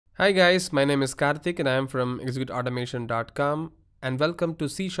Hi guys, my name is Karthik and I am from executeautomation.com and welcome to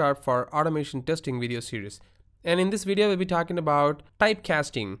C# for automation testing video series. And in this video we'll be talking about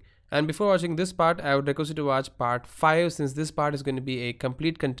typecasting. And before watching this part, I would request you to watch part 5 since this part is going to be a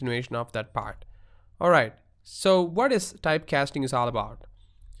complete continuation of that part. Alright, so what is typecasting is all about?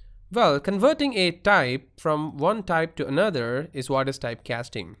 Well, converting a type from one type to another is what is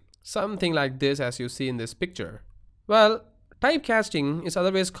typecasting. Something like this as you see in this picture. Well, typecasting is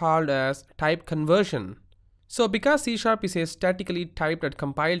otherwise called as type conversion. So because C# is a statically typed at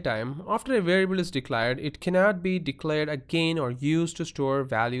compile time, after a variable is declared, it cannot be declared again or used to store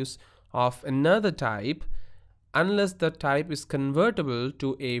values of another type unless the type is convertible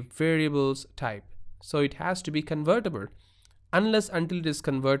to a variable's type. So it has to be convertible. Unless until it is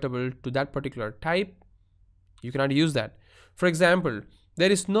convertible to that particular type, you cannot use that. For example,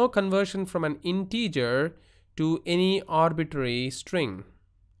 there is no conversion from an integer to any arbitrary string.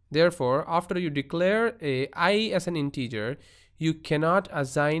 Therefore, after you declare a I as an integer, you cannot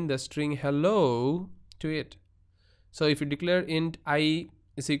assign the string hello to it. So if you declare int I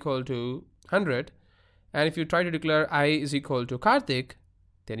is equal to 100, and if you try to declare I is equal to Karthik,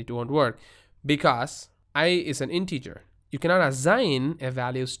 then it won't work because I is an integer. You cannot assign a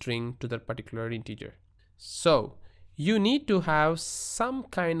value string to that particular integer. So you need to have some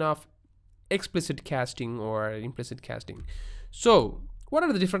kind of explicit casting or implicit casting. So what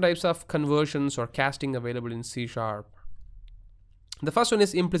are the different types of conversions or casting available in C#? The first one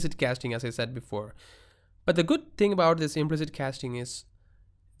is implicit casting, as I said before. But the good thing about this implicit casting is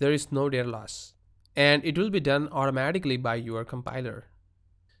there is no data loss and it will be done automatically by your compiler.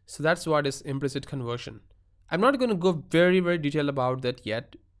 So that's what is implicit conversion. I'm not going to go very detailed about that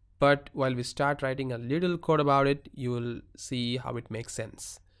yet, but while we start writing a little code about it, you will see how it makes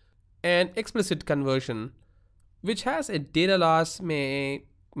sense. And explicit conversion, which has a data loss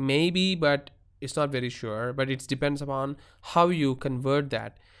maybe, but it's not very sure, but it depends upon how you convert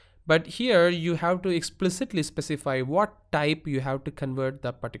that. But here you have to explicitly specify what type you have to convert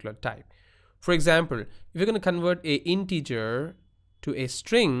that particular type. For example, if you're going to convert a integer to a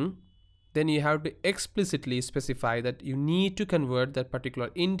string, then you have to explicitly specify that you need to convert that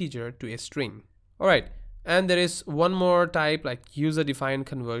particular integer to a string. Alright. And there is one more type like user-defined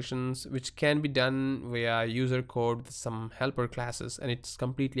conversions, which can be done via user code with some helper classes, and it's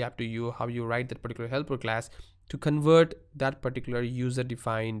completely up to you how you write that particular helper class to convert that particular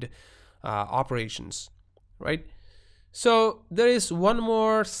user-defined operations, right? So there is one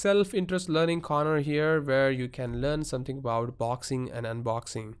more self-interest learning corner here where you can learn something about boxing and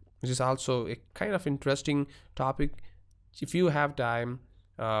unboxing, which is also a kind of interesting topic. If you have time,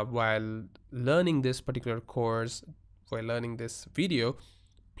 while learning this particular course, while learning this video,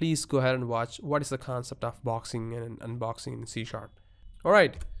 please go ahead and watch what is the concept of boxing and unboxing in C#.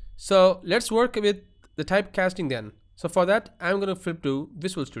 Alright, so let's work with the typecasting then. So for that, I'm going to flip to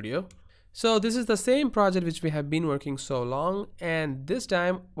Visual Studio. So this is the same project which we have been working so long, and this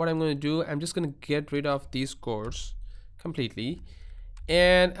time what I'm going to do, I'm just going to get rid of these codes completely,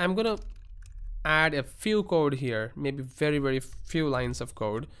 and I'm going to add a few code here, maybe very few lines of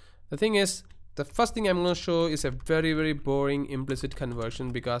code. The thing is, the first thing I'm going to show is a very boring implicit conversion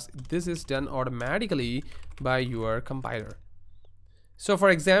because this is done automatically by your compiler. So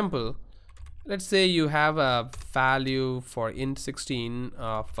for example, let's say you have a value for int16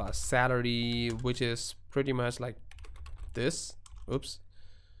 of a salary, which is pretty much like this. Oops.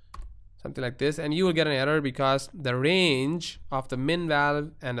 Something like this, and you will get an error because the range of the min value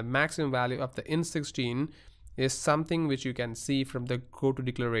and the maximum value of the int16 is something which you can see from the go to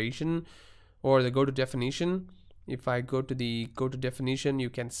declaration or the go to definition. If I go to the go to definition, you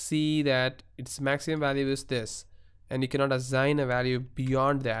can see that its maximum value is this, and you cannot assign a value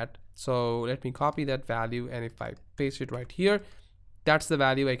beyond that. So let me copy that value, and if I paste it right here, that's the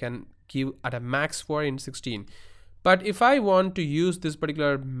value I can give at a max for int16. But if I want to use this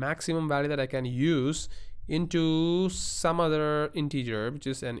particular maximum value that I can use into some other integer, which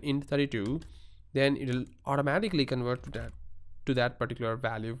is an int32, then it will automatically convert to that particular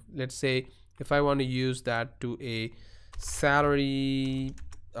value. Let's say if I want to use that to a salary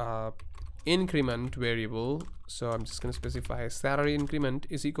increment variable, so I'm just going to specify salary increment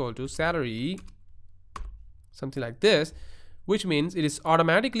is equal to salary, something like this, which means it is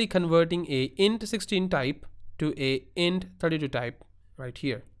automatically converting a int16 type to a int32 type right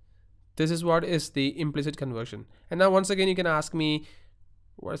here. This is what is the implicit conversion. And now once again you can ask me,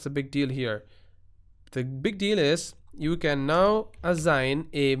 what's the big deal here? The big deal is you can now assign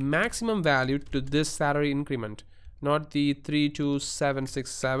a maximum value to this salary increment, not the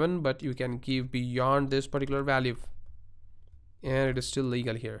 32767, but you can give beyond this particular value, and it is still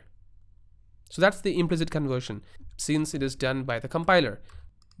legal here. So that's the implicit conversion, since it is done by the compiler.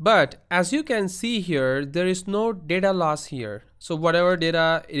 But as you can see here, there is no data loss here. So whatever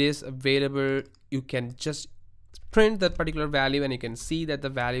data it is available, you can just print that particular value, and you can see that the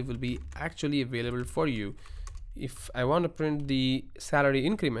value will be actually available for you. If I want to print the salary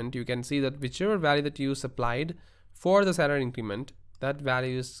increment, you can see that whichever value that you supplied for the salary increment, that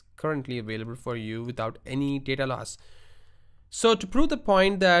value is currently available for you without any data loss. So to prove the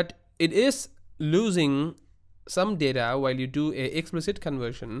point that it is losing some data while you do a explicit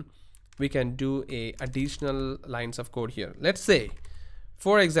conversion, we can do a additional lines of code here. Let's say,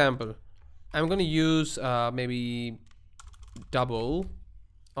 for example, I'm going to use maybe double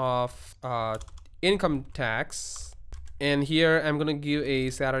of income tax, and here I'm going to give a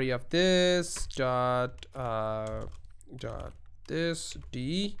salary of this dot this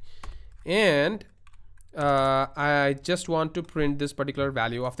d, and I just want to print this particular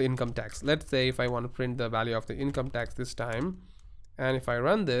value of the income tax. Let's say if I want to print the value of the income tax this time, and if I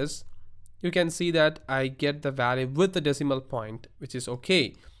run this, you can see that I get the value with the decimal point, which is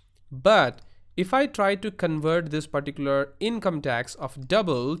okay. But if I try to convert this particular income tax of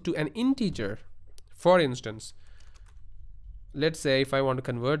double to an integer, for instance, let's say if I want to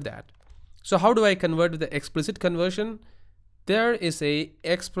convert that. So how do I convert the explicit conversion? There is a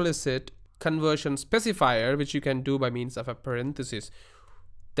explicit conversion specifier which you can do by means of a parenthesis,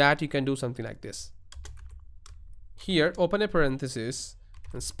 that you can do something like this. Here, open a parenthesis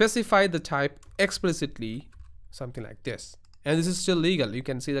and specify the type explicitly, something like this, and this is still legal. You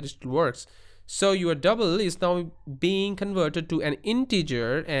can see that it still works. So your double is now being converted to an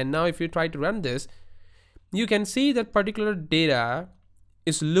integer, and now if you try to run this, you can see that particular data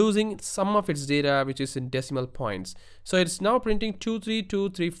is losing some of its data which is in decimal points. So it's now printing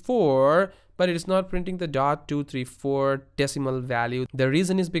 23234, but it is not printing the .234 decimal value. The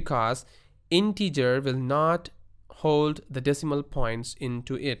reason is because integer will not hold the decimal points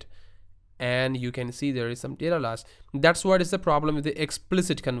into it, and you can see there is some data loss. That's what is the problem with the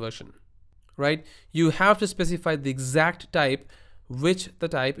explicit conversion, right? You have to specify the exact type which the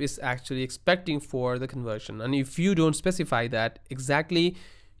type is actually expecting for the conversion, and if you don't specify that exactly,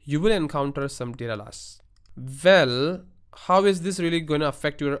 you will encounter some data loss. Well, how is this really going to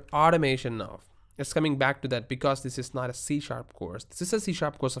affect your automation now? It's coming back to that, because this is not a C# course. This is a C#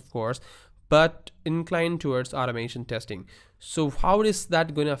 course, of course, but inclined towards automation testing. So how is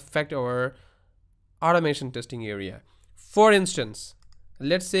that going to affect our automation testing area? For instance,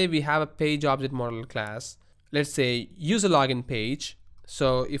 let's say we have a page object model class. Let's say user login page.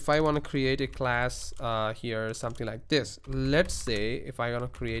 So if I want to create a class here, something like this. Let's say if I want to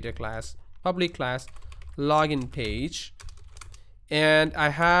create a class, public class login page, and I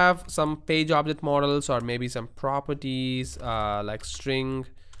have some page object models or maybe some properties like string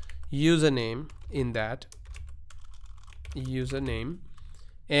username in that username,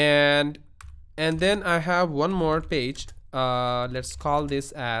 and then I have one more page. Let's call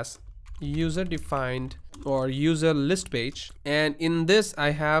this as user defined or user list page, and in this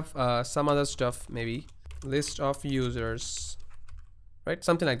I have some other stuff, maybe list of users, right?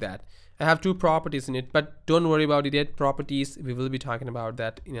 Something like that. I have two properties in it, but don't worry about it yet. Properties, we will be talking about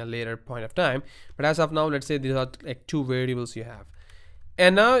that in a later point of time, but as of now, let's say these are like two variables you have.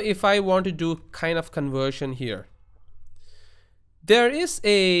 And now if I want to do kind of conversion here, there is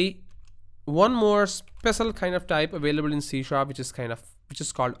one more special kind of type available in C# which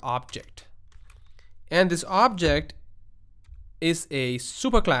is called object. And this object is a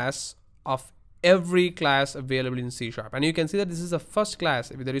superclass of every class available in C#. And you can see that this is a first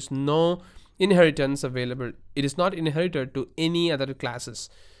class. If there is no inheritance available, it is not inherited to any other classes.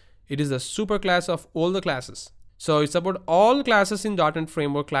 It is a superclass of all the classes. So it's about all classes in .NET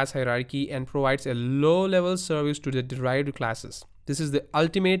Framework class hierarchy and provides a low-level service to the derived classes. This is the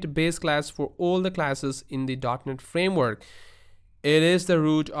ultimate base class for all the classes in the .NET Framework. It is the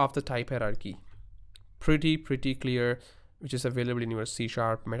root of the type hierarchy. Pretty clear, which is available in your C#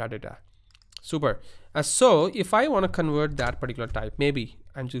 metadata. Super. So if I want to convert that particular type, maybe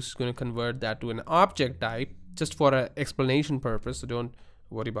I'm just going to convert that to an object type just for an explanation purpose, so don't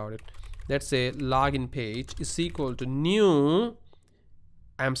worry about it. Let's say login page is equal to new.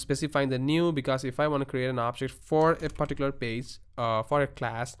 I'm specifying the new because if I want to create an object for a particular page, for a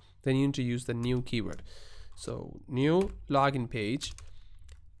class, then you need to use the new keyword. So new login page.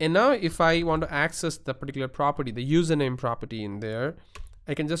 And now if I want to access the particular property, the username property in there,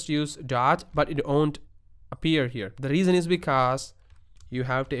 I can just use dot, but it won't appear here. The reason is because you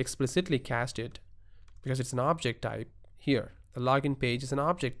have to explicitly cast it, because it's an object type here. The login page is an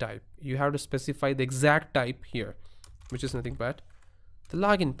object type. You have to specify the exact type here, which is nothing but the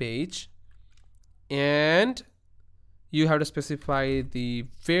login page. and you have to specify the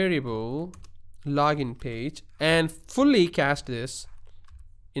variable login page and fully cast this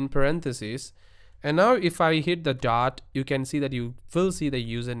in parentheses. And now if I hit the dot, you can see that you will see the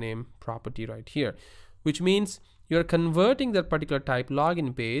username property right here, which means you're converting that particular type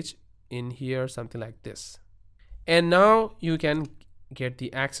login page in here, something like this. And now you can get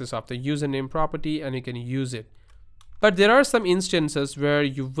the access of the username property and you can use it. But there are some instances where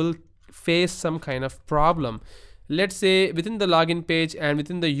you will face some kind of problem. Let's say within the login page and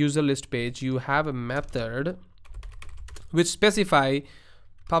within the user list page, you have a method which specify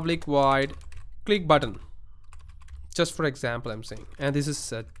public void click button. Just for example, I'm saying, and this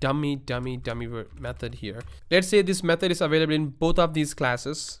is a dummy method here. Let's say this method is available in both of these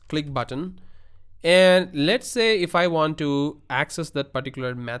classes, click button. And let's say if I want to access that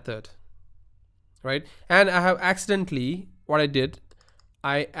particular method, right? And I have accidentally,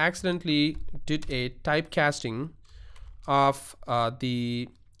 I accidentally did a typecasting of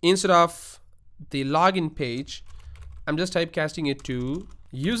instead of the login page, I'm just typecasting it to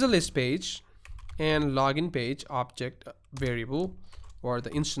user list page and login page object variable or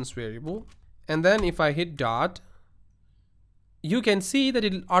the instance variable. And then if I hit dot, you can see that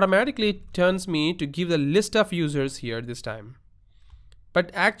it automatically turns me to give the list of users here this time.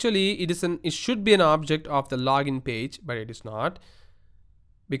 But actually it should be an object of the login page, but it is not,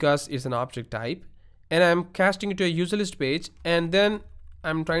 because it's an object type. And I'm casting it to a user list page, and then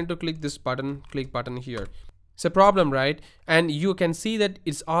I'm trying to click this button, click button here. It's a problem, right? And you can see that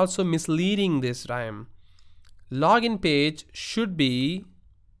it's also misleading this rhyme. Login page should be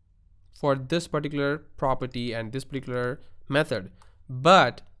for this particular property and this particular method,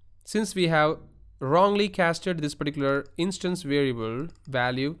 but since we have wrongly casted this particular instance variable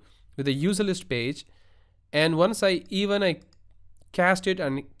value with the user list page, and once I cast it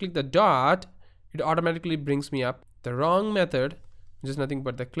and click the dot, it automatically brings me up the wrong method, which is nothing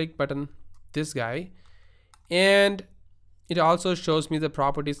but the click button, this guy, and it also shows me the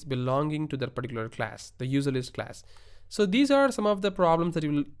properties belonging to that particular class, the user list class. So these are some of the problems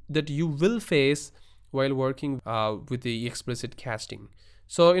that you will face while working with the explicit casting.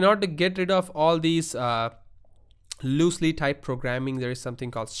 So in order to get rid of all these loosely typed programming, there is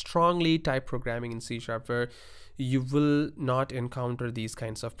something called strongly typed programming in C# where you will not encounter these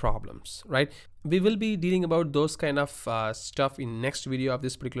kinds of problems, right? We will be dealing about those kind of stuff in next video of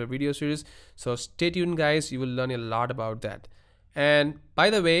this particular video series. So stay tuned guys, you will learn a lot about that. And by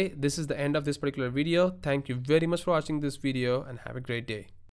the way, this is the end of this particular video. Thank you very much for watching this video and have a great day.